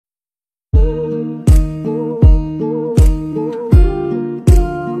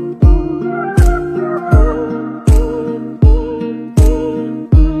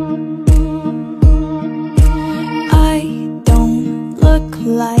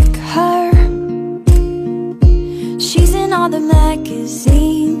like her. She's in all the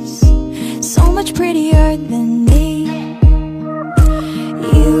magazines, so much prettier than me.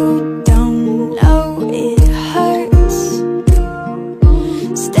 You don't know it hurts,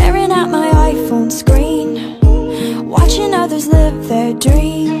 staring at my iPhone screen, watching others live their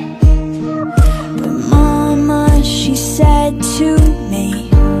dream. But mama, she said to me,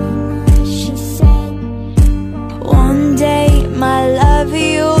 she said, one day, my love,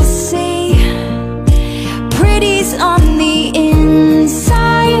 you'll see, pretty's on the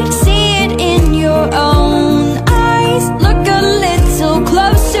inside. See it in your own eyes. Look a little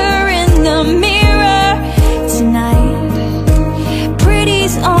closer in the mirror tonight.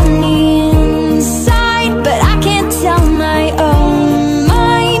 Pretty's on the inside, but I can't tell my own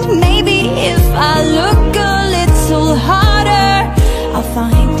mind. Maybe if I look a little harder, I'll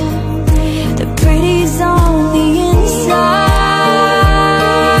find the pretty's on the inside.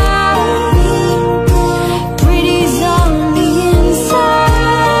 Pretty's on the inside.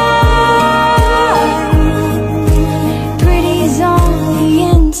 Pretty's on the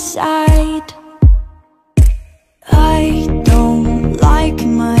inside. I don't like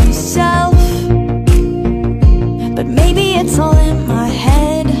myself, but maybe it's all in my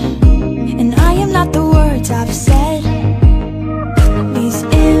head, and I am not the words I've said. These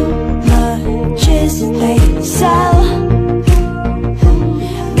images they sell,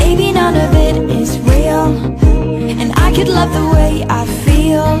 maybe none of it is real, and I could love the way I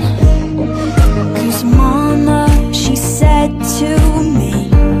feel. 'Cause mama, she said to me,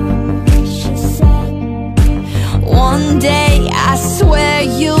 she said, one day I swear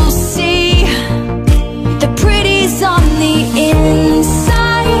you'll see, the pretty's on the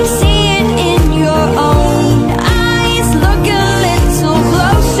inside. See it in your own eyes. Look a little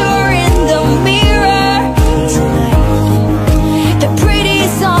closer in the mirror tonight. The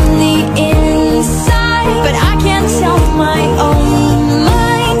pretty's on the inside, but I can't tell my own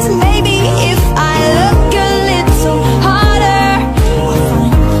mind. Maybe if I look a little harder, I'll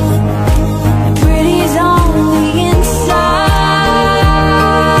find the pretty's on the inside.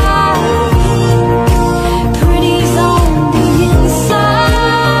 Pretty's on the inside.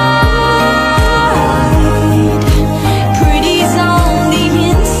 Pretty's on the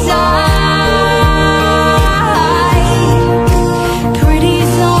inside.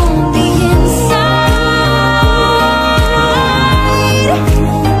 Pretty's on the inside.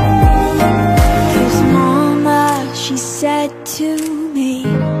 'Cause mama, she said to me,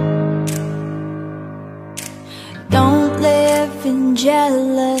 don't live in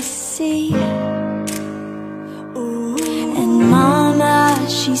jealousy. And mama,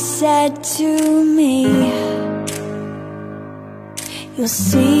 she said to me, you'll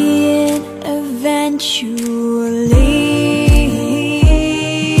see it eventually.